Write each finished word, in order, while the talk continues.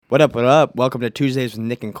What up, what up? Welcome to Tuesdays with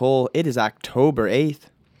Nick and Cole. It is October 8th.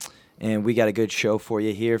 And we got a good show for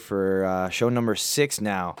you here for show number 6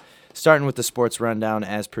 now. Starting with the sports rundown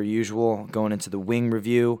as per usual, going into the wing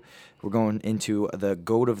review. We're going into the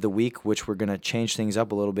GOAT of the week, which we're going to change things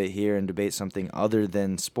up a little bit here and debate something other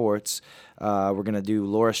than sports. We're going to do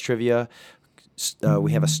Laura's Trivia.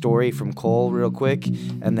 We have a story from Cole real quick,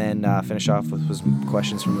 and then finish off with some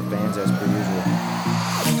questions from the fans as per usual.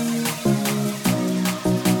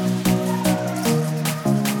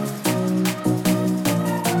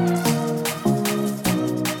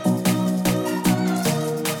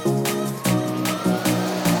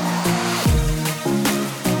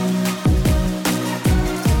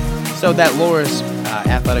 So that Laura's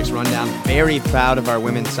athletics rundown. Very proud of our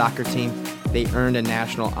women's soccer team. They earned a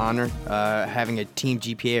national honor, having a team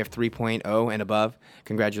GPA of 3.0 and above.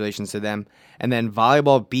 Congratulations to them. And then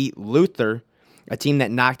volleyball beat Luther, a team that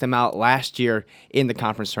knocked them out last year in the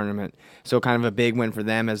conference tournament. So kind of a big win for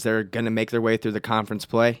them as they're going to make their way through the conference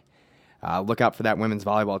play. Look out for that women's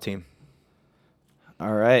volleyball team.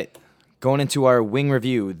 All right. Going into our wing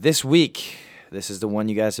review this week. This is the one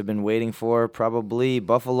you guys have been waiting for, probably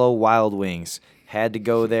Buffalo Wild Wings. Had to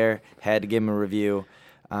go there, had to give them a review.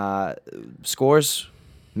 Scores,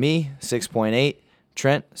 me, 6.8.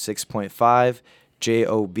 Trent, 6.5.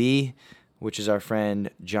 J.O.B., which is our friend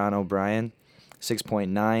John O'Brien,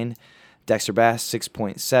 6.9. Dexter Bass,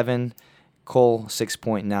 6.7. Cole,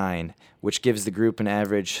 6.9, which gives the group an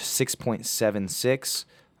average 6.76.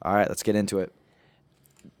 All right, let's get into it.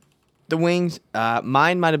 The wings,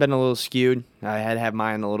 mine might have been a little skewed. I had to have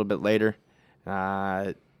mine a little bit later.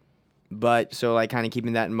 But so like kind of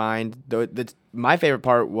keeping that in mind. My favorite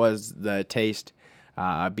part was the taste.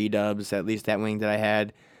 B-dubs, at least that wing that I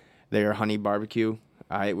had, their honey barbecue.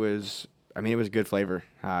 It was good flavor.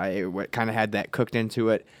 It kind of had that cooked into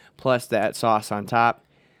it, plus that sauce on top.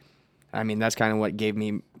 I mean, that's kind of what gave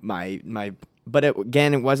me my. But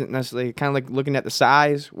it wasn't necessarily, kind of like looking at the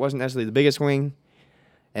size, wasn't necessarily the biggest wing.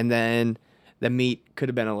 And then the meat could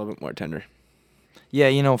have been a little bit more tender.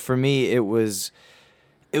 Yeah, for me, it was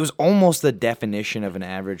almost the definition of an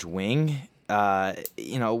average wing. It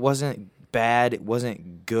wasn't bad. It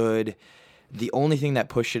wasn't good. The only thing that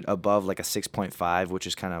pushed it above like a 6.5, which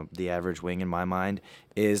is kind of the average wing in my mind,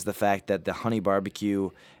 is the fact that the honey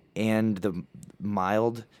barbecue and the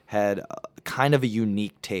mild had kind of a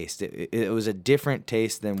unique taste. It was a different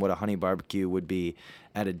taste than what a honey barbecue would be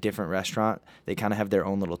at a different restaurant. They kind of have their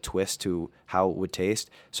own little twist to how it would taste.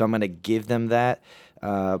 So I'm going to give them that.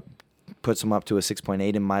 Puts them up to a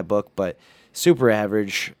 6.8 in my book, but super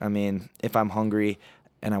average. I mean, if I'm hungry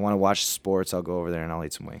and I want to watch sports, I'll go over there and I'll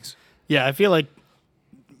eat some wings. Yeah, I feel like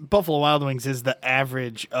Buffalo Wild Wings is the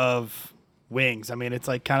average of wings. I mean, it's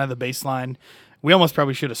like kind of the baseline. We almost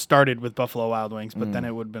probably should have started with Buffalo Wild Wings, but then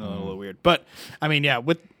it would have been a little weird. But, I mean, yeah,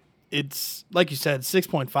 it's like you said,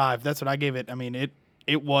 6.5. That's what I gave it. I mean,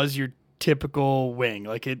 it was your typical wing.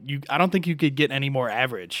 Like I don't think you could get any more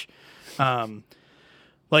average.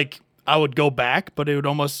 Like I would go back, but you're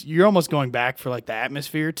almost going back for like the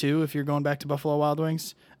atmosphere too if you're going back to Buffalo Wild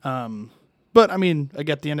Wings. But I mean, like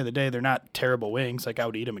at the end of the day, they're not terrible wings. Like I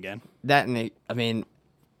would eat them again. That and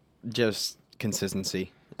just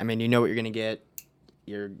consistency. I mean, you know what you're gonna get.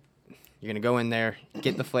 You're gonna go in there,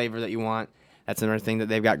 get the flavor that you want. That's another thing that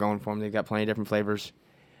they've got going for them. They've got plenty of different flavors.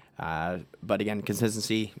 But again,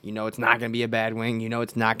 consistency. You know it's not going to be a bad wing. You know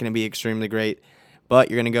it's not going to be extremely great. But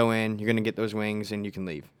you're going to go in, you're going to get those wings, and you can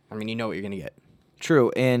leave. I mean, you know what you're going to get.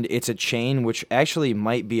 True, and it's a chain which actually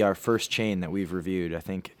might be our first chain that we've reviewed. I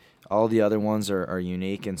think all the other ones are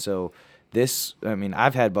unique, and so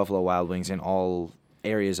I've had Buffalo Wild Wings in all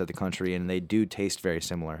areas of the country, and they do taste very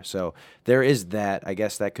similar. So there is that. I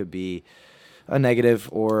guess that could be a negative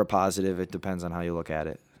or a positive. It depends on how you look at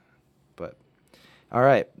it. But all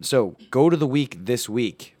right, so go to the week this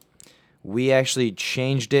week. We actually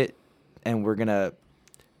changed it, and we're gonna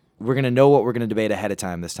know what we're gonna debate ahead of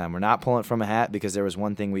time this time. We're not pulling it from a hat because there was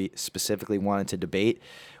one thing we specifically wanted to debate.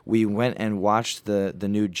 We went and watched the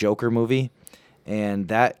new Joker movie, and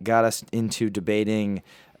that got us into debating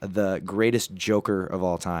the greatest Joker of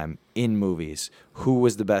all time in movies. Who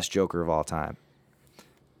was the best Joker of all time?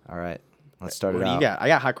 All right, let's start it out. What do you got? I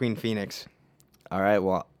got Joaquin Phoenix. All right,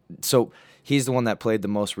 well, so he's the one that played the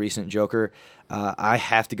most recent Joker. I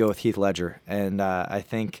have to go with Heath Ledger, and I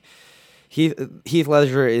think Heath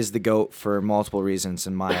Ledger is the GOAT for multiple reasons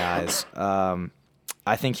in my eyes.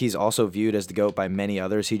 I think he's also viewed as the GOAT by many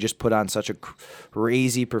others. He just put on such a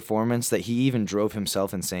crazy performance that he even drove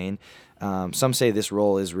himself insane. Some say this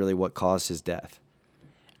role is really what caused his death.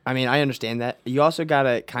 I mean, I understand that. You also got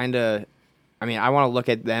to kind of I mean, I want to look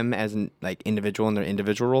at them as like individual in their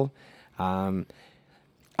individual role.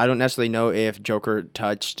 I don't necessarily know if Joker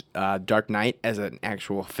touched Dark Knight as an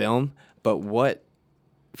actual film, but what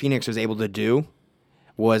Phoenix was able to do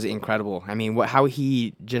was incredible. I mean, how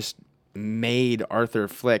he just made Arthur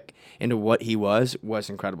Flick into what he was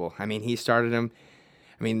incredible. I mean, he started him.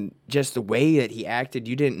 I mean, just the way that he acted,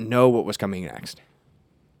 you didn't know what was coming next.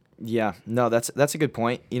 Yeah, no, that's a good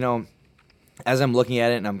point. You know, as I'm looking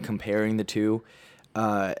at it and I'm comparing the two,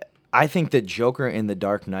 I think that Joker in The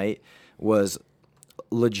Dark Knight was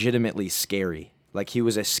legitimately scary. Like, he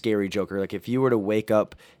was a scary Joker. Like, if you were to wake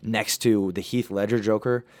up next to the Heath Ledger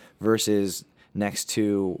Joker versus next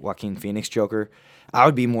to Joaquin Phoenix Joker, I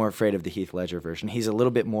would be more afraid of the Heath Ledger version. He's a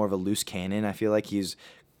little bit more of a loose cannon. I feel like he's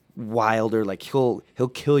wilder. Like, he'll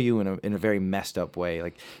kill you in a very messed up way.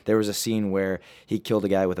 Like, there was a scene where he killed a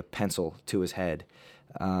guy with a pencil to his head.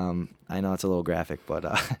 I know it's a little graphic, but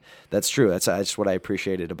that's true. That's what I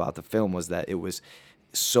appreciated about the film, was that it was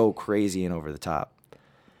so crazy and over the top.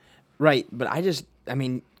 Right, but I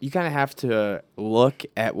mean, you kind of have to look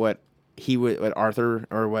at what Arthur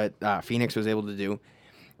or what Phoenix was able to do.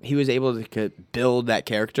 He was able to build that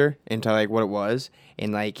character into like what it was,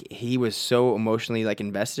 and like he was so emotionally like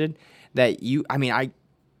invested that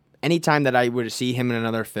anytime that I would see him in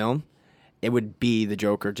another film, it would be the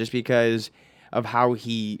Joker, just because of how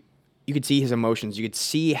you could see his emotions, you could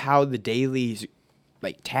see how the daily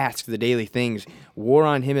like tasks, the daily things wore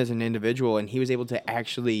on him as an individual, and he was able to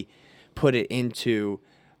actually put it into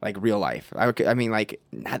like real life. I mean, like,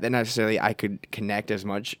 not that necessarily I could connect as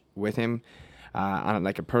much with him on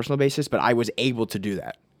like a personal basis, but I was able to do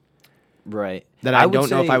that. Right. That I don't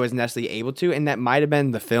know if I was necessarily able to, and that might have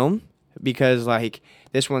been the film, because like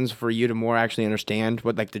this one's for you to more actually understand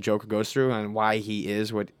what like the Joker goes through and why he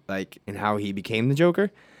is what like and how he became the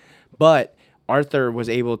Joker. But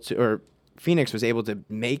Phoenix was able to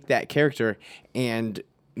make that character, and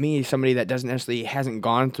me, somebody that doesn't necessarily hasn't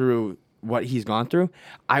gone through what he's gone through,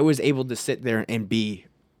 I was able to sit there and be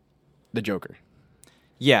the Joker.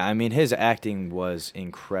 Yeah, I mean, his acting was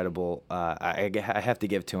incredible. I have to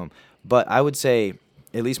give it to him. But I would say,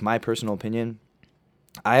 at least my personal opinion,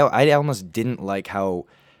 I almost didn't like how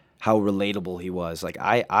relatable he was. Like,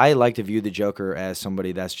 I like to view the Joker as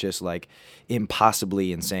somebody that's just like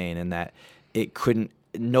impossibly insane, and that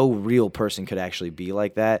no real person could actually be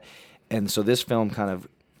like that. And so this film kind of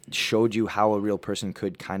showed you how a real person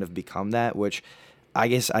could kind of become that, which I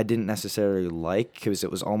guess I didn't necessarily like, because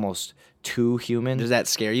it was almost too human. Does that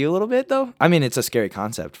scare you a little bit, though? I mean, it's a scary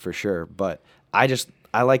concept for sure, but I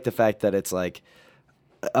like the fact that it's like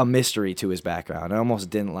a mystery to his background. I almost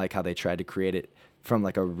didn't like how they tried to create it from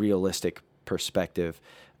like a realistic perspective,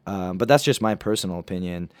 but that's just my personal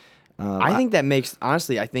opinion. I think that makes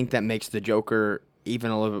the Joker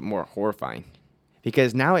even a little bit more horrifying,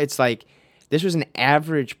 because now it's like this was an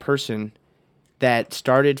average person that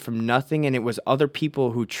started from nothing, and it was other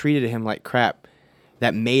people who treated him like crap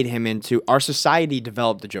that made him into... Our society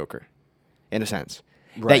developed the Joker, in a sense,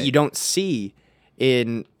 right, that you don't see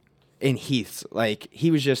in Heath's. Like,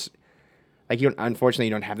 he was just... Like, unfortunately,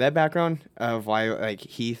 you don't have that background of why, like,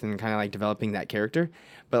 Heath and kind of, like, developing that character.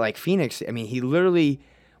 But, like, Phoenix, I mean, he literally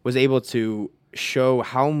was able to show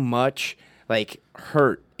how much, like,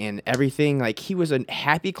 hurt and everything. Like, he was a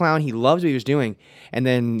happy clown. He loved what he was doing. And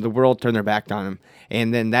then the world turned their back on him.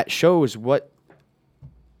 And then that shows what,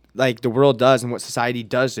 like, the world does and what society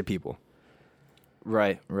does to people.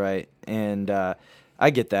 Right. And I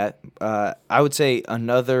get that. I would say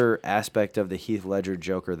another aspect of the Heath Ledger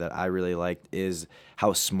Joker that I really liked is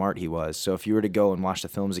how smart he was. So if you were to go and watch the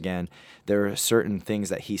films again, there are certain things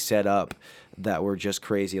that he set up that were just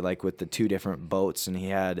crazy, like with the two different boats, and he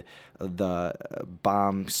had the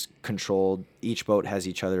bombs controlled. Each boat has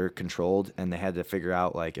each other controlled, and they had to figure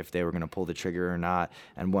out like if they were going to pull the trigger or not.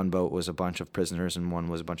 And one boat was a bunch of prisoners, and one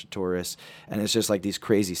was a bunch of tourists. And it's just like these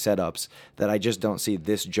crazy setups that I just don't see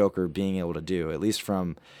this Joker being able to do, at least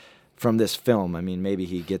from this film. I mean, maybe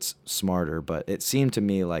he gets smarter, but it seemed to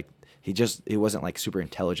me like he wasn't like super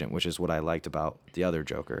intelligent, which is what I liked about the other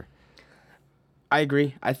Joker. I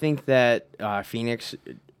agree. I think that Phoenix,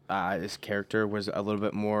 his character was a little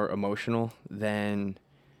bit more emotional than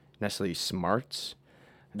necessarily smarts.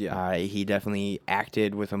 Yeah. He definitely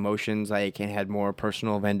acted with emotions, like, and had more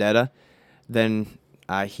personal vendetta than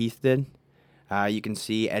Heath did. You can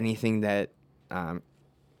see anything that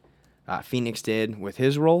Phoenix did with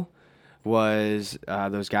his role was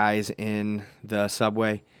those guys in the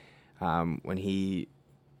subway when he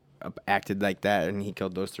acted like that and he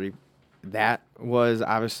killed those three. That was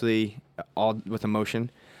obviously all with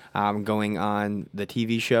emotion going on the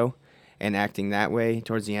TV show. and acting that way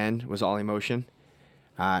towards the end was all emotion.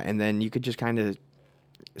 And then you could just kind of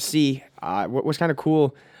see what was kind of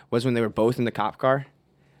cool was when they were both in the cop car,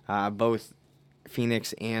 both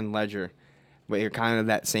Phoenix and Ledger. But you're kind of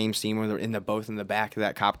that same scene where they're both in the back of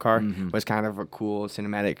that cop car was kind of a cool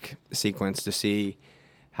cinematic sequence to see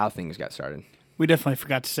how things got started. We definitely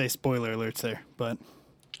forgot to say spoiler alerts there, but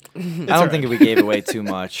I don't think we gave away too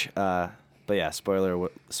much. But yeah, spoiler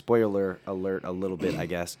alert a little bit, I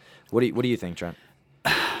guess. What do you think, Trent?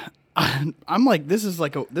 I'm like, this was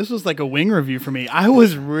like a wing review for me. I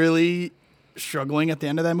was really struggling at the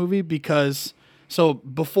end of that movie because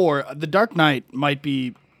before The Dark Knight might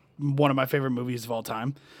be one of my favorite movies of all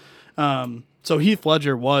time. So Heath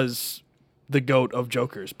Ledger was the GOAT of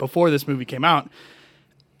Jokers before this movie came out.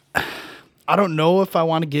 I don't know if I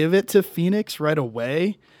want to give it to Phoenix right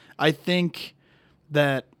away. I think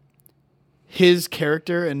that his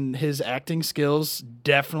character and his acting skills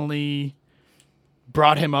definitely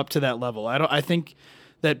brought him up to that level. I think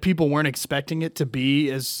that people weren't expecting it to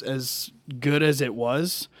be as good as it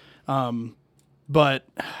was. But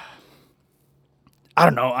I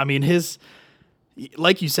don't know. I mean,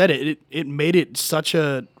 like you said, it made it such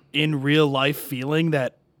a in real life feeling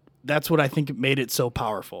that's what I think made it so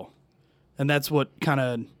powerful. And that's what kind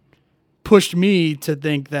of pushed me to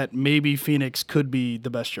think that maybe Phoenix could be the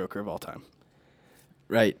best Joker of all time.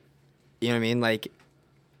 Right. You know what I mean? Like,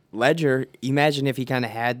 Ledger, imagine if he kind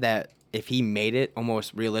of had that, if he made it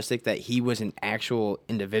almost realistic that he was an actual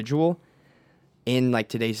individual in, like,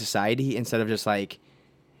 today's society instead of just, like,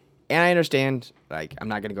 and I understand, like, I'm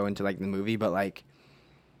not going to go into, like, the movie, but, like,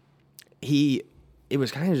 it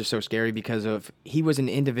was kind of just so scary because of, he was an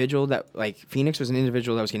individual that, like, Phoenix was an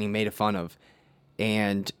individual that was getting made fun of,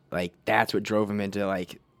 and, like, that's what drove him into,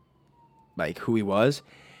 like who he was.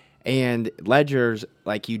 And Ledger's,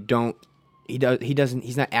 like, he's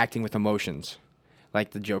not acting with emotions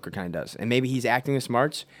like the Joker kind of does. And maybe he's acting with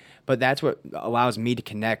smarts, but that's what allows me to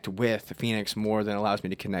connect with Phoenix more than allows me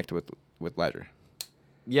to connect with Ledger.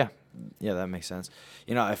 Yeah, that makes sense.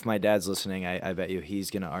 You know, if my dad's listening, I bet you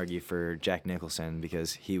he's going to argue for Jack Nicholson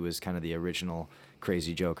because he was kind of the original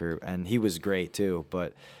crazy Joker, and he was great too.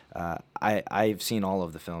 But I've seen all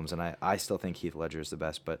of the films, and I still think Heath Ledger is the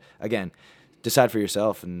best. But again, decide for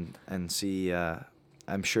yourself and see.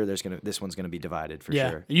 I'm sure this one's gonna be divided for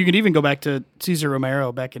sure. You could even go back to Cesar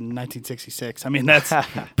Romero back in 1966. I mean, that's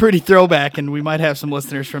pretty throwback, and we might have some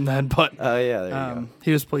listeners from then. But there you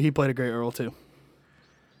go. He played a great Earl too.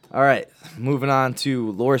 All right, moving on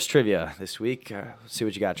to Loris Trivia this week. Let's see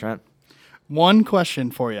what you got, Trent. One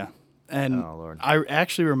question for you. And oh, Lord. I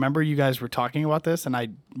actually remember you guys were talking about this, and I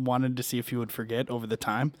wanted to see if you would forget over the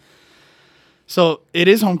time. So it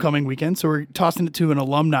is homecoming weekend, so we're tossing it to an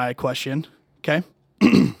alumni question. Okay.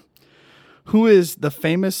 Who is the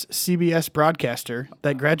famous CBS broadcaster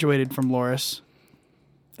that graduated from Loris,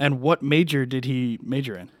 and what major did he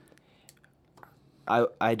major in?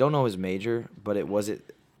 I don't know his major, but is it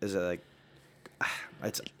like,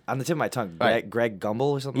 it's on the tip of my tongue. Greg Gumbel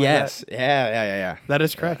or something Yes. like that? Yeah. That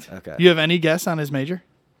is correct. Okay. You have any guess on his major?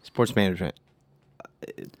 Sports management.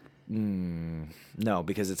 No,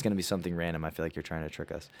 because it's going to be something random. I feel like you're trying to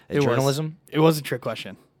trick us. Journalism? It was a trick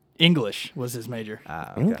question. English was his major.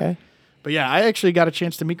 Okay. But yeah, I actually got a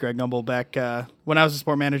chance to meet Greg Gumbel back when I was a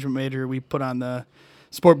sport management major. We put on the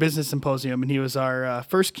Sport Business Symposium, and he was our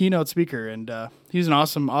first keynote speaker. And he's an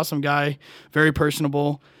awesome guy, very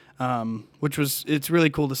personable, it's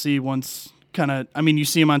really cool to see once you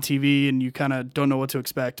see him on TV and you kind of don't know what to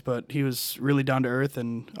expect, but he was really down to earth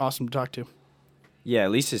and awesome to talk to. Yeah,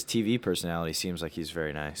 at least his TV personality seems like he's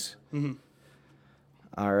very nice. Mm-hmm.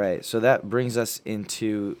 All right, so that brings us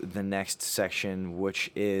into the next section,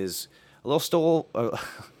 which is a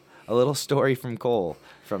little story from Cole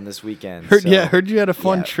from this weekend. Heard you had a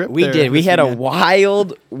fun trip. We did. We had a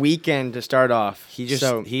wild weekend to start off. He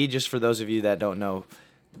just for those of you that don't know,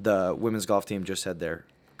 the women's golf team just had their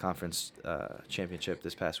conference championship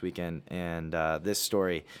this past weekend, and this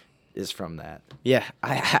story is from that. Yeah,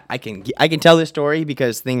 I can tell this story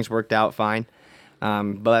because things worked out fine,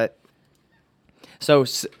 but. So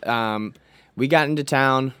we got into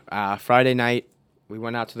town Friday night. We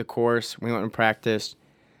went out to the course. We went and practiced.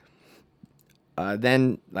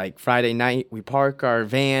 Then, like, Friday night, we park our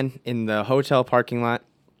van in the hotel parking lot.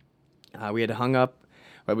 We had hung up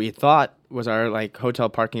what we thought was our, like, hotel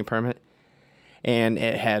parking permit, and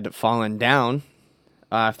it had fallen down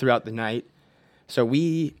throughout the night. So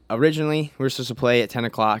we were supposed to play at 10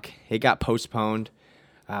 o'clock. It got postponed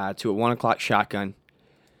to a 1 o'clock shotgun.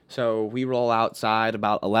 So we roll outside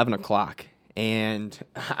about 11 o'clock, And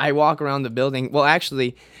I walk around the building. Well,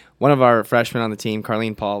 actually, one of our freshmen on the team,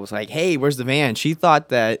 Carlene Paul, was like, "Hey, where's the van?" She thought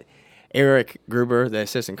that Eric Gruber, the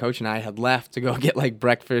assistant coach, and I had left to go get like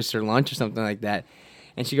breakfast or lunch or something like that.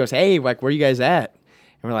 And she goes, "Hey, like, where you guys at?"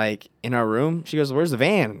 And we're like, "In our room." She goes, "Where's the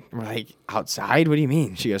van?" And we're like, "Outside? What do you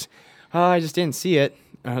mean?" She goes, "Oh, I just didn't see it."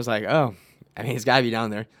 And I was like, "Oh, I mean, it's got to be down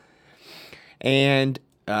there." And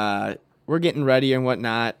we're getting ready and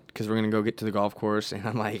whatnot because we're going to go get to the golf course. And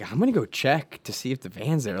I'm like, I'm going to go check to see if the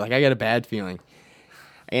van's there. Like, I got a bad feeling.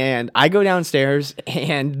 And I go downstairs,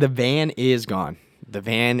 and the van is gone. The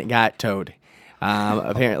van got towed.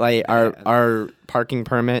 Apparently, our parking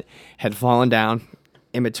permit had fallen down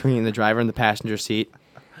in between the driver and the passenger seat.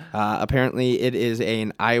 Apparently, it is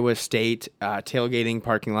an Iowa State tailgating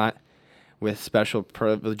parking lot with special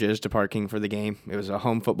privileges to parking for the game. It was a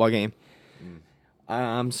home football game.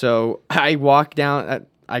 So I walk down,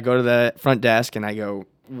 I go to the front desk and I go,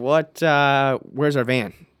 where's our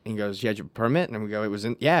van? And he goes, "You had your permit?" And we go, it was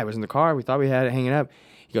in the car. We thought we had it hanging up.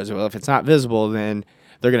 He goes, "Well, if it's not visible, then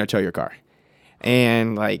they're going to tow your car."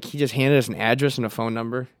 And like, he just handed us an address and a phone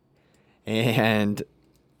number. And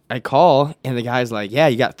I call and the guy's like, "Yeah,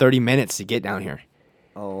 you got 30 minutes to get down here."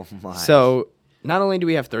 Oh my. So not only do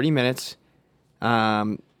we have 30 minutes,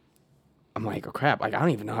 I'm like, oh crap! Like, I don't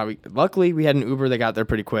even know how Luckily, we had an Uber that got there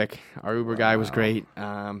pretty quick. Our Uber guy was great.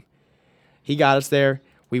 He got us there.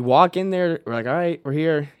 We walk in there. We're like, all right, we're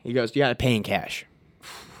here. He goes, "You got to pay in cash."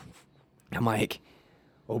 I'm like,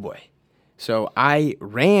 oh boy. So I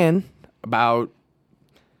ran about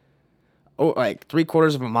like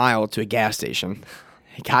 3/4 of a mile to a gas station.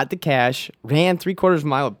 I got the cash. Ran 3/4 of a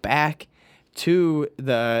mile back to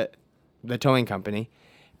the towing company.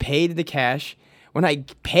 Paid the cash. When I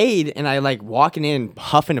paid and I like walking in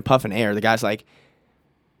huffing and puffing air, the guy's like,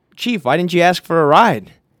 "Chief, why didn't you ask for a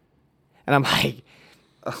ride?" And I'm like,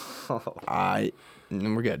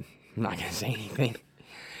 we're good. I'm not gonna say anything.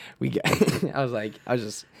 I was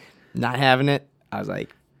just not having it. I was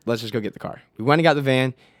like, let's just go get the car. We went and got the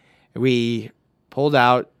van. We pulled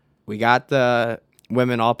out. We got the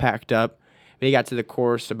women all packed up. We got to the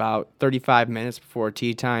course about 35 minutes before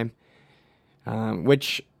tee time,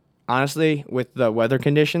 which honestly, with the weather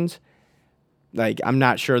conditions, like, I'm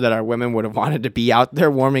not sure that our women would have wanted to be out there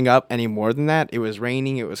warming up any more than that. It was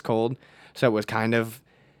raining. It was cold. So it was kind of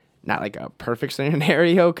not like a perfect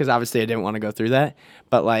scenario because obviously I didn't want to go through that.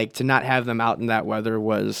 But, like, to not have them out in that weather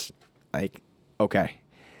was, like, okay.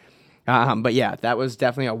 But, yeah, that was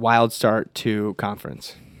definitely a wild start to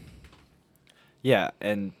conference. Yeah,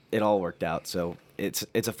 and it all worked out. So it's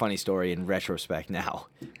a funny story in retrospect now.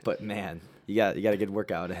 But, man, you got a good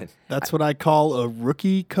workout in. That's what I call a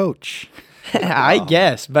rookie coach. I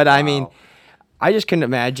guess, but I mean, I just couldn't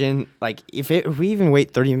imagine, like, if we even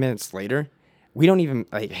wait 30 minutes later, we don't even,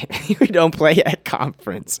 like, we don't play at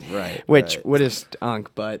conference. Right. Which right. would have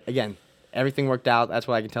stunk. But, again, everything worked out. That's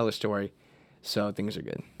why I can tell the story. So things are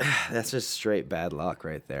good. That's just straight bad luck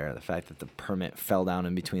right there. The fact that the permit fell down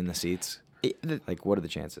in between the seats. Like, what are the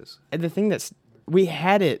chances? And the thing we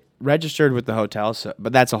had it registered with the hotel,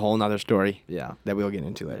 but that's a whole nother story. Yeah. That we'll get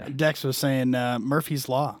into later. Dex was saying Murphy's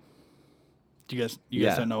Law. Do you guys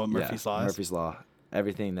don't know what Murphy's Law is? Murphy's Law.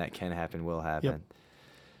 Everything that can happen will happen. Yep.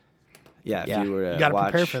 Yeah, if you were to You got to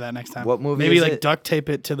watch, prepare for that next time. What movie Maybe is like it? duct tape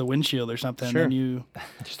it to the windshield or something. Sure. And you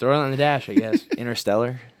Just throw it on the dash, I guess.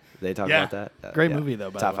 Interstellar. They talk Yeah. about that. Great movie,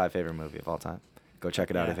 though, by Top the way. 5 favorite movie of all time. Go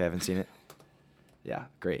check it out Yeah. if you haven't seen it. Yeah,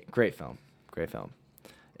 great film. Great film.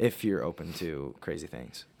 If you're open to crazy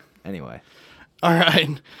things. Anyway. All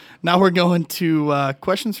right. Now we're going to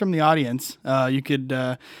questions from the audience. You could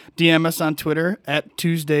DM us on Twitter at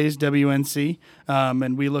TuesdaysWNC,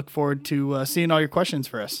 and we look forward to seeing all your questions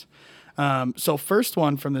for us. So first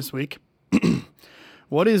one from this week.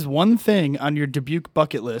 What is one thing on your Dubuque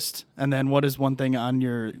bucket list, and then what is one thing on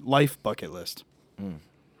your life bucket list?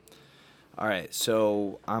 All right,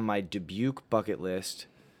 so on my Dubuque bucket list,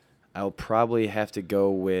 I'll probably have to go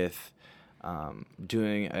with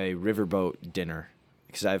doing a riverboat dinner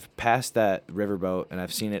because I've passed that riverboat and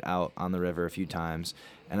I've seen it out on the river a few times,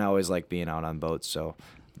 and I always like being out on boats. So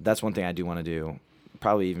that's one thing I do want to do,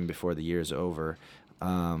 probably even before the year's over.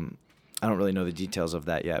 I don't really know the details of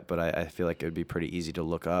that yet, but I feel like it would be pretty easy to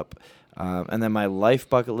look up. And then my life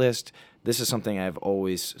bucket list, this is something I've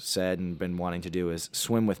always said and been wanting to do, is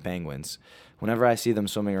swim with penguins. Whenever I see them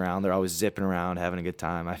swimming around, they're always zipping around, having a good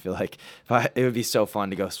time. I feel like it would be so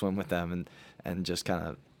fun to go swim with them and just kind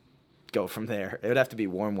of go from there. It would have to be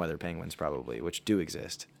warm weather penguins probably, which do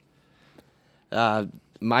exist.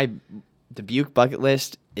 My Dubuque bucket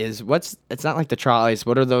list is it's not like the trolleys.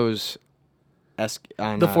 What are those? The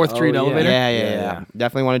 4th Street elevator? Yeah.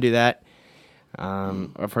 Definitely want to do that.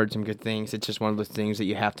 I've heard some good things. It's just one of those things that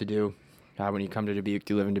you have to do when you come to Dubuque.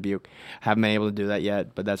 You live in Dubuque. Haven't been able to do that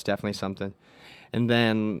yet, but that's definitely something. And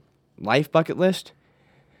then life bucket list.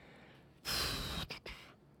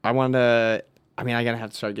 I want to. I mean, I'm gonna have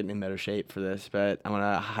to start getting in better shape for this, but I want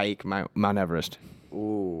to hike Mount Everest.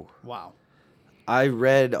 Ooh. Wow. I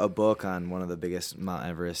read a book on one of the biggest Mount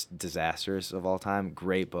Everest disasters of all time.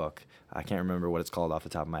 Great book. I can't remember what it's called off the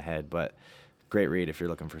top of my head, but great read if you're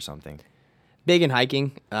looking for something. Big in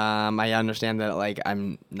hiking. I understand that like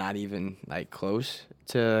I'm not even like close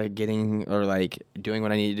to getting or like doing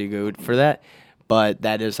what I need to do for that, but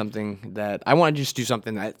that is something that I want to just do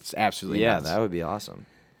something that's absolutely nuts. That would be awesome.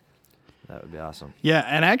 That would be awesome. Yeah,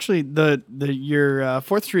 and actually, your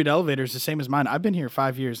 4th Street elevator is the same as mine. I've been here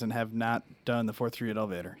 5 years and have not done the 4th Street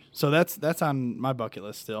elevator, so that's on my bucket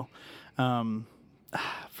list still.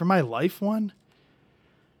 For my life one,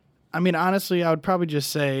 I mean, honestly, I would probably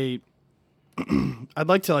just say I'd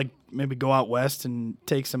like to like maybe go out west and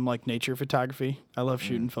take some like nature photography. I love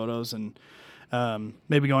shooting photos and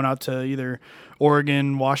maybe going out to either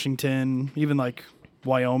Oregon, Washington, even like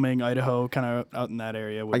Wyoming, Idaho, kind of out in that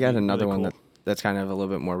area. I got another really one cool. that's kind of a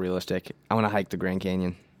little bit more realistic. I want to hike the Grand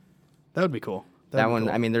Canyon. That would be cool. That one,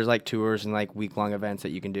 cool. I mean, there's like tours and like week-long events that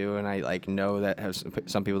you can do, and I like know that have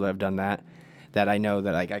some people that have done that I know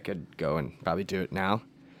that like I could go and probably do it now.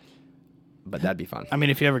 But that'd be fun. I mean,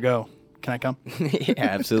 if you ever go, can I come? Yeah,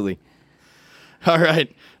 absolutely. All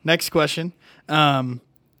right. Next question.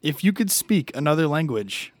 If you could speak another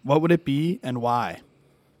language, what would it be and why?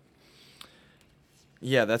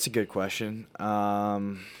 Yeah, that's a good question. I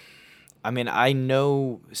mean, I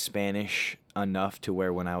know Spanish enough to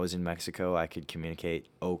where when I was in Mexico, I could communicate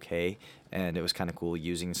okay, and it was kind of cool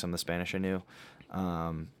using some of the Spanish I knew.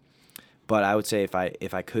 But I would say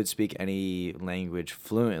if I could speak any language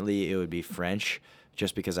fluently, it would be French,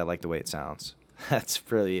 just because I like the way it sounds. That's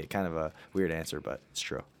really kind of a weird answer, but it's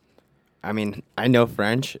true. I mean, I know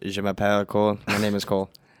French. Je m'appelle Cole. My name is Cole.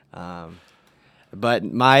 But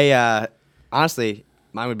my honestly,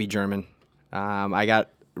 mine would be German. I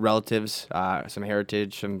got relatives, some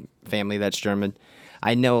heritage, some family that's German.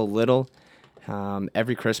 I know a little.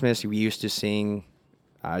 Every Christmas, we used to sing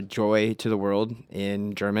Joy to the World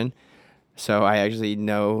in German. So I actually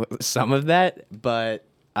know some of that, but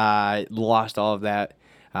I lost all of that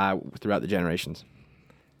throughout the generations.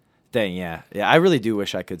 Dang, yeah. I really do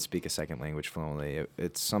wish I could speak a second language fluently.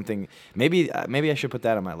 It's something. Maybe I should put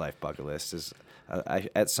that on my life bucket list.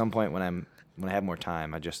 At some point when I have more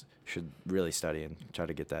time, I just should really study and try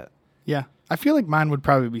to get that. Yeah. I feel like mine would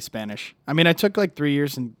probably be Spanish. I mean, I took like 3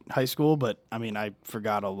 years in high school, but I mean, I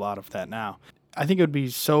forgot a lot of that now. I think it would be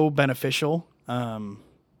so beneficial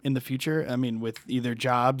in the future. I mean, with either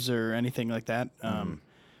jobs or anything like that.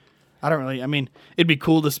 I don't really. I mean, it'd be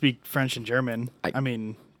cool to speak French and German.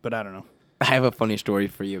 But I don't know. I have a funny story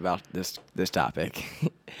for you about this topic.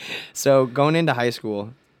 So going into high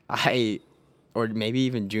school, or maybe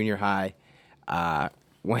even junior high,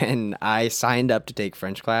 when I signed up to take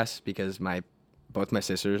French class because both my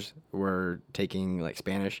sisters were taking like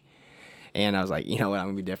Spanish, and I was like, you know what, I'm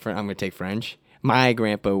gonna be different. I'm gonna take French. My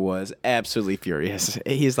grandpa was absolutely furious.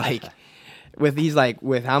 He's like,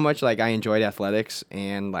 with how much like I enjoyed athletics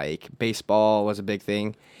and like baseball was a big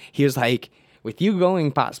thing. He was like, with you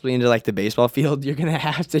going possibly into like the baseball field, you're gonna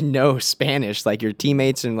have to know Spanish, like your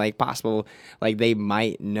teammates and like possible like they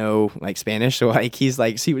might know like Spanish. So like he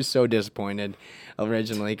was so disappointed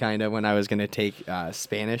originally, kind of when I was gonna take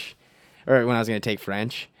Spanish, or when I was gonna take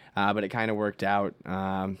French, but it kind of worked out.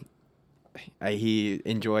 He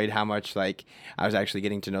enjoyed how much like I was actually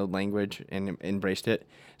getting to know the language and embraced it.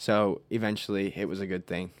 So eventually, it was a good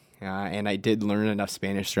thing, and I did learn enough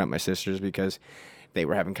Spanish throughout my sisters because they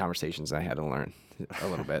were having conversations and I had to learn a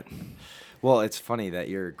little bit. Well, it's funny that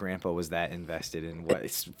your grandpa was that invested in what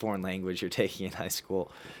foreign language you're taking in high school,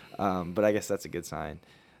 but I guess that's a good sign.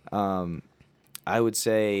 I would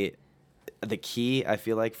say the key, I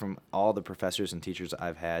feel like, from all the professors and teachers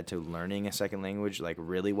I've had to learning a second language like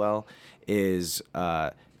really well is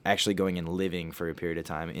actually going and living for a period of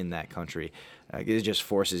time in that country. It just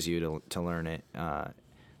forces you to learn it,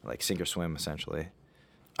 like sink or swim, essentially.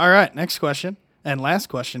 All right, next question. And last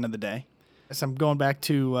question of the day. So I'm going back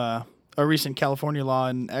to a recent California law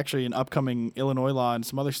and actually an upcoming Illinois law in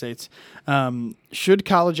some other states. Should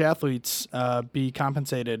college athletes be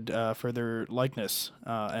compensated for their likeness,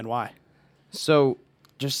 and why? So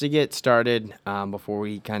just to get started, before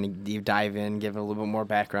we kind of dive in, give a little bit more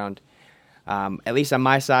background, at least on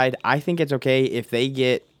my side, I think it's okay if they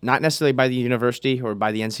get, not necessarily by the university or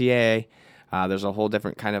by the NCAA, there's a whole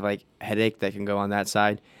different kind of like headache that can go on that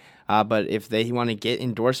side. But if they want to get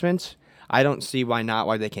endorsements, I don't see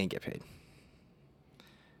why they can't get paid.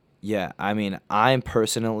 Yeah, I mean, I'm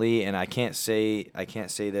personally, and I can't say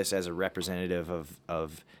this as a representative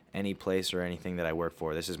of any place or anything that I work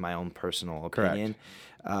for. This is my own personal opinion.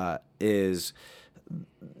 Is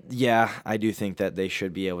yeah, I do think that they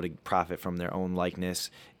should be able to profit from their own likeness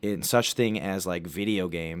in such thing as like video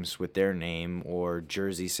games with their name or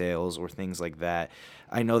jersey sales or things like that.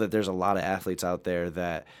 I know that there's a lot of athletes out there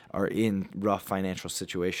that are in rough financial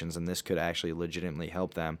situations, and this could actually legitimately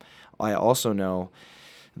help them. I also know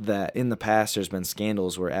that in the past there's been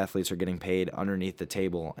scandals where athletes are getting paid underneath the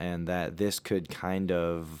table, and that this could kind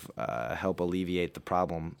of help alleviate the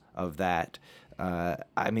problem of that.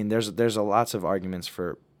 I mean, there's lots of arguments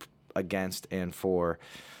for, against, and for,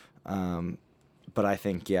 but I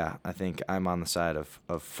think I'm on the side of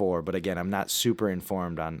for. But again, I'm not super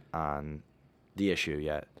informed on the issue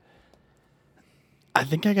yet. I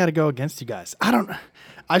think I got to go against you guys.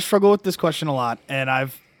 I struggle with this question a lot, and I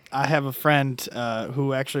have a friend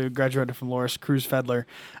who actually graduated from Loras, Cruz Fedler.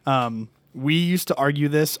 We used to argue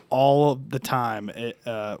this all the time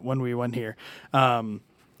when we went here.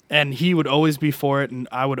 And he would always be for it, and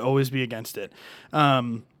I would always be against it.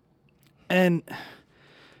 And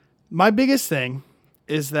my biggest thing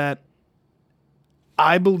is that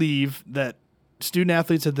I believe that student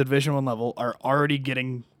athletes at the Division I level are already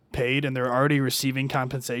getting paid, and they're already receiving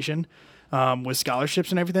compensation with scholarships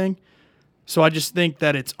and everything. So I just think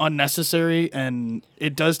that it's unnecessary, and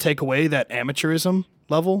it does take away that amateurism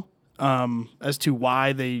level as to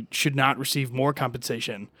why they should not receive more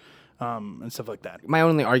compensation and stuff like that. My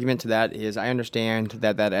only argument to that is I understand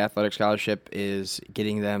that athletic scholarship is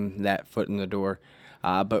getting them that foot in the door.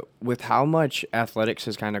 But with how much athletics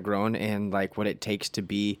has kind of grown and like what it takes to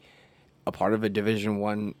be a part of a Division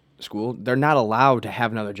I school, they're not allowed to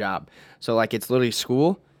have another job. So like it's literally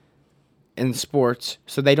school and sports,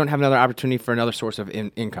 so they don't have another opportunity for another source of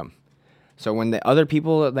income. So when the other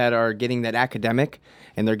people that are getting that academic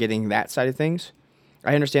and they're getting that side of things,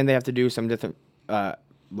 I understand they have to do some different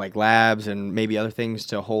like labs and maybe other things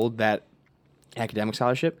to hold that academic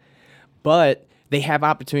scholarship, but they have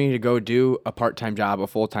opportunity to go do a part-time job, a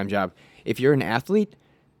full-time job. If you're an athlete,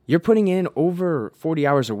 you're putting in over 40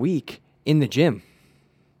 hours a week in the gym.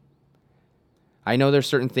 I know there's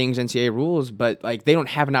certain things, NCAA rules, but like they don't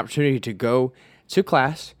have an opportunity to go to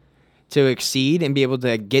class, to exceed and be able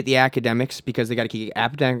to get the academics because they got to keep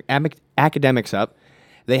academics up.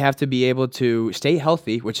 They have to be able to stay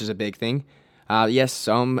healthy, which is a big thing. Yes,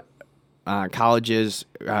 some colleges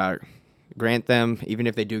grant them, even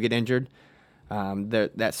if they do get injured,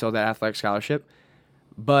 that athletic scholarship.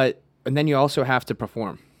 And then you also have to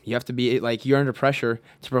perform. You have to be like you're under pressure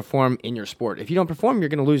to perform in your sport. If you don't perform, you're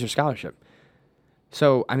going to lose your scholarship.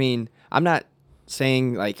 So, I mean, I'm not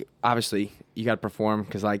saying like obviously you got to perform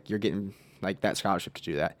because like you're getting like that scholarship to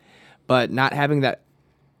do that, but not having that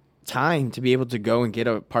time to be able to go and get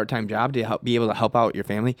a part-time job to be able to help out your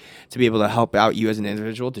family, to be able to help out you as an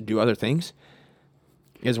individual to do other things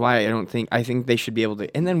is why I think they should be able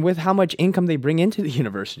to. And then with how much income they bring into the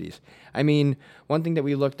universities. I mean, one thing that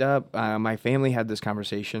we looked up, my family had this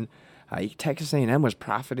conversation. Texas A&M was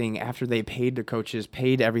profiting after they paid the coaches,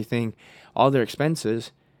 paid everything, all their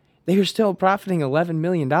expenses. They were still profiting $11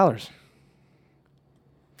 million.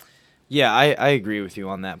 Yeah, I agree with you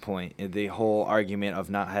on that point. The whole argument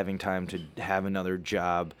of not having time to have another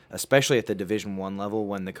job, especially at the Division I level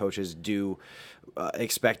when the coaches do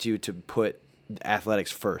expect you to put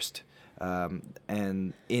athletics first.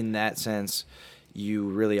 And in that sense, you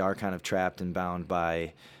really are kind of trapped and bound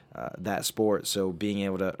by that sport. So being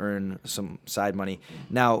able to earn some side money.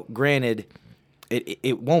 Now, granted,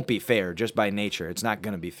 it won't be fair just by nature. It's not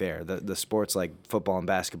going to be fair. The sports like football and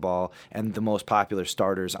basketball and the most popular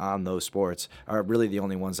starters on those sports are really the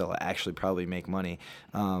only ones that will actually probably make money.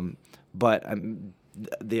 But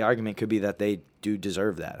the argument could be that they do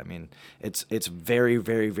deserve that. I mean, it's very,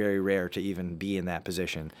 very, very rare to even be in that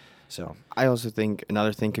position. So I also think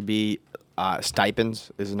another thing could be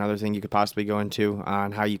stipends is another thing you could possibly go into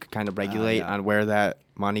on how you could kind of regulate on where that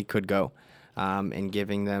money could go, and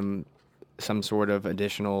giving them some sort of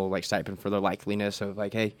additional like stipend for the likeliness of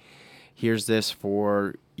like, hey, here's this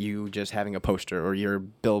for you just having a poster or your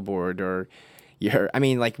billboard or I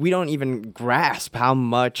mean, like we don't even grasp how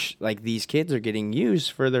much like these kids are getting used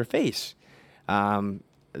for their face,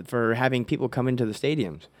 for having people come into the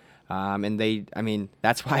stadiums. And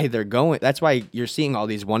that's why they're going. That's why you're seeing all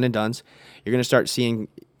these one and dones. You're going to start seeing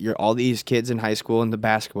all these kids in high school in the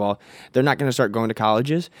basketball. They're not going to start going to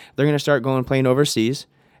colleges. They're going to start going playing overseas,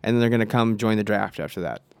 and then they're going to come join the draft after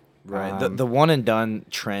that. Right. The one and done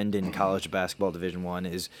trend in college basketball Division I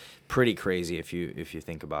is pretty crazy if you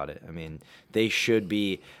think about it. I mean, they should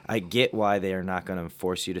be. I get why they are not going to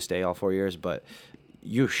force you to stay all 4 years, but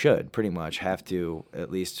you should pretty much have to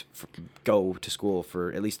at least go to school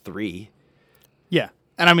for at least 3. Yeah.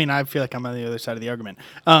 And I mean, I feel like I'm on the other side of the argument.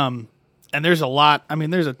 And there's a lot. I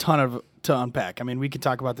mean, there's a ton to unpack. I mean, we could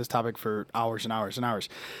talk about this topic for hours and hours and hours.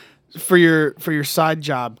 For your side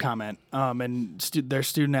job comment, and their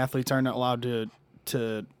student athletes aren't allowed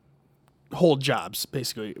to hold jobs,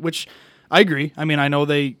 basically, which I agree. I mean, I know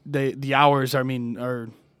the hours, I mean, are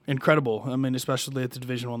incredible. I mean, especially at the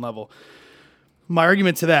Division I level. My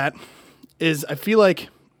argument to that is I feel like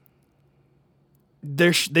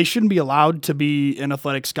they shouldn't be allowed to be an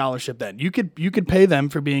athletic scholarship then. You could pay them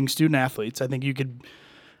for being student athletes. I think you could,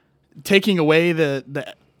 taking away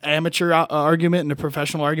the amateur argument and the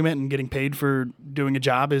professional argument and getting paid for doing a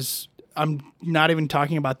job is, I'm not even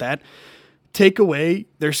talking about that. Take away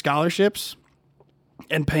their scholarships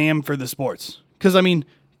and pay them for the sports. Because, I mean,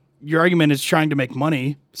 your argument is trying to make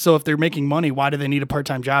money. So if they're making money, why do they need a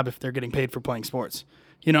part-time job if they're getting paid for playing sports?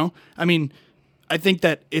 You know? I mean, I think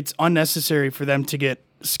that it's unnecessary for them to get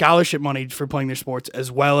scholarship money for playing their sports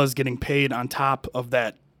as well as getting paid on top of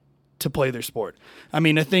that to play their sport. I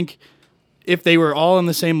mean, I think if they were all on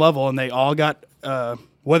the same level and they all got,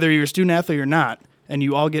 whether you're a student athlete or not, and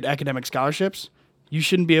you all get academic scholarships, you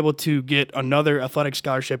shouldn't be able to get another athletic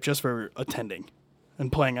scholarship just for attending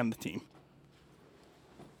and playing on the team.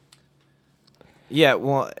 Yeah,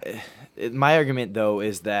 well, my argument, though,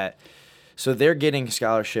 is that so they're getting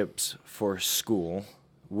scholarships for school,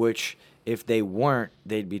 which if they weren't,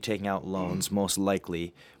 they'd be taking out loans, most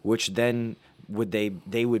likely, which then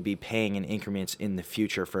they would be paying in increments in the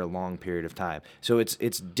future for a long period of time. So it's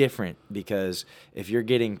different because if you're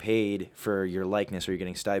getting paid for your likeness or you're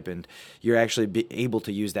getting stipend, you're actually able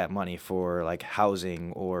to use that money for like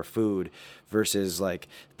housing or food versus like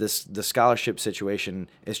the scholarship situation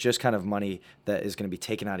is just kind of money that is going to be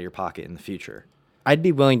taken out of your pocket in the future. I'd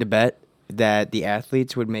be willing to bet that the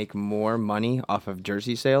athletes would make more money off of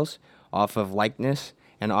jersey sales, off of likeness,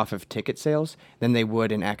 and off of ticket sales than they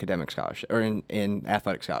would in academic scholarship or in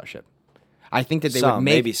athletic scholarship. I think that they would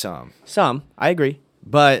make maybe some. Some, I agree,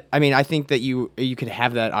 but I mean, I think that you could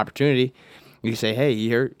have that opportunity. You say, hey,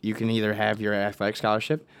 here you can either have your athletic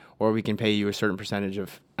scholarship, or we can pay you a certain percentage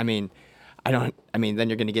of. Then you're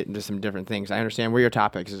going to get into some different things. I understand where your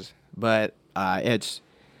topics is, but it's.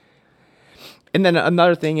 And then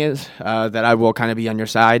another thing is that I will kind of be on your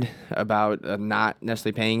side about not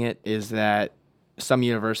necessarily paying it is that some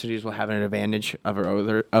universities will have an advantage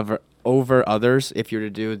over others if you're to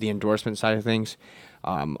do the endorsement side of things.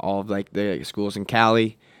 All of like the schools in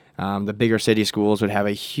Cali, the bigger city schools would have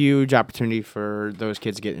a huge opportunity for those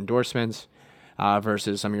kids to get endorsements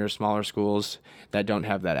versus some of your smaller schools that don't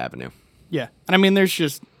have that avenue. Yeah, and I mean, there's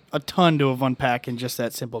just a ton to unpack in just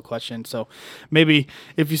that simple question. So maybe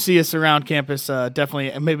if you see us around campus,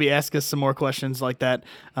 definitely maybe ask us some more questions like that.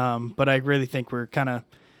 But I really think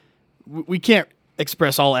we can't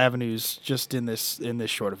express all avenues just in this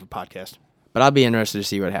short of a podcast. But I'll be interested to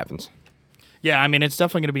see what happens. Yeah, I mean, it's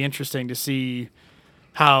definitely going to be interesting to see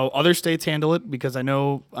how other states handle it because I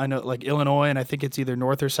know like Illinois and I think it's either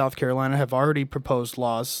North or South Carolina have already proposed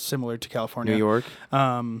laws similar to California. New York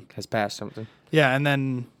has passed something. Yeah, and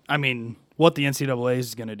then I mean, what the NCAA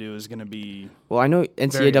is going to do is going to be. Well, I know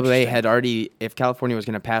NCAA had already, if California was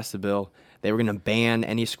going to pass the bill, they were going to ban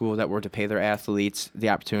any school that were to pay their athletes the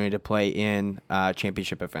opportunity to play in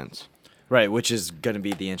championship events. Right, which is going to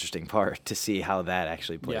be the interesting part to see how that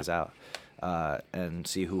actually plays out and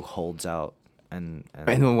see who holds out. And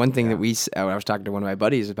one thing that I was talking to one of my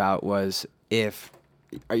buddies about was if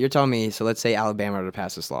you're telling me, so let's say Alabama were to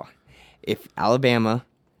pass this law. If Alabama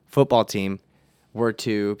football team were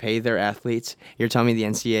to pay their athletes, you're telling me the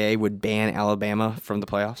NCAA would ban Alabama from the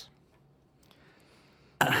playoffs?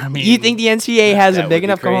 I mean, you think the NCAA has a big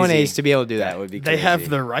enough crazy. cojones to be able to do that? That would be crazy. they have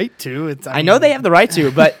the right to. I know they have the right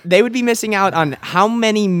to, but they would be missing out on how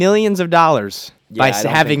many millions of dollars by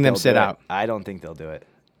having them sit out. I don't think they'll do it.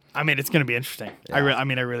 I mean, it's going to be interesting. Yeah. I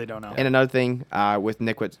really don't know. And another thing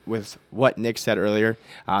with what Nick said earlier,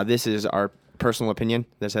 this is our personal opinion.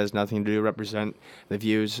 This has nothing to represent the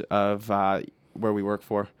views of where we work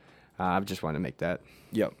for. I just wanted to make that.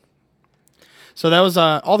 Yep. So that was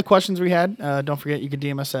all the questions we had. Don't forget, you can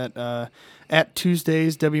DM us at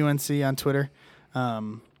Tuesdays WNC on Twitter.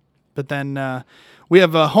 But then we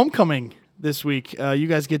have a homecoming this week. You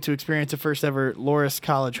guys get to experience the first ever Loras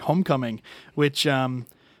College homecoming, which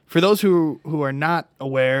for those who are not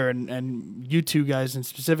aware, and you two guys and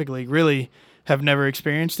specifically really have never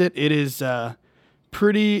experienced it, it is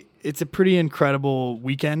pretty it's a pretty incredible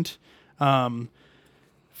weekend.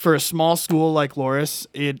 For a small school like Loras,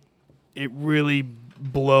 it really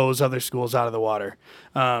blows other schools out of the water.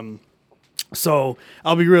 So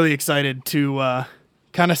I'll be really excited to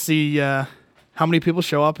kind of see how many people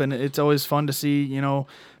show up, and it's always fun to see,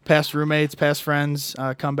 past roommates, past friends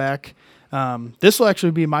come back. This will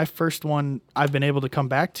actually be my first one I've been able to come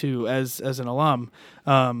back to as an alum,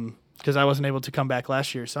 because I wasn't able to come back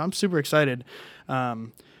last year. So I'm super excited.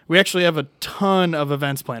 We actually have a ton of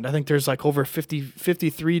events planned. I think there's like over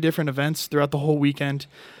 53 different events throughout the whole weekend.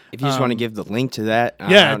 If you just want to give the link to that, Yeah,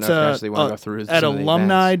 I don't it's know if you actually want to go through at some of the events.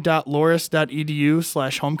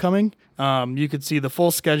 alumni.loras.edu/homecoming. You could see the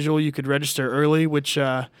full schedule. You could register early, which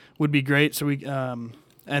would be great. So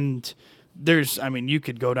and there's, you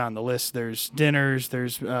could go down the list. There's dinners,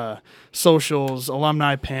 there's socials,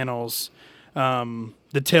 alumni panels. The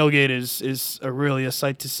tailgate is really a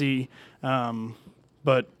sight to see.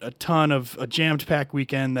 But a jammed packed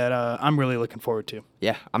weekend that I'm really looking forward to.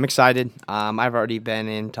 Yeah, I'm excited. I've already been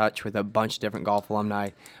in touch with a bunch of different golf alumni.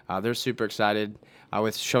 They're super excited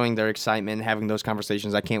with showing their excitement and having those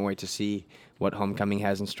conversations. I can't wait to see what homecoming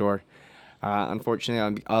has in store.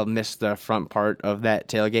 Unfortunately, I'll miss the front part of that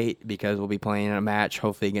tailgate because we'll be playing a match,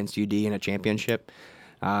 hopefully against UD in a championship.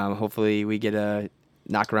 Hopefully we get a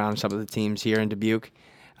knock around some of the teams here in Dubuque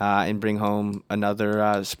and bring home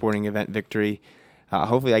another sporting event victory.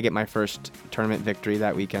 Hopefully I get my first tournament victory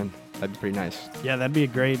that weekend. That'd be pretty nice. Yeah, that'd be a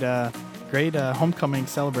great homecoming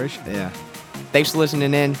celebration. Yeah. Thanks for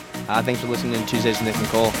listening in. Thanks for listening to Tuesdays with Nick and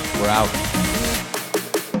Cole. We're out.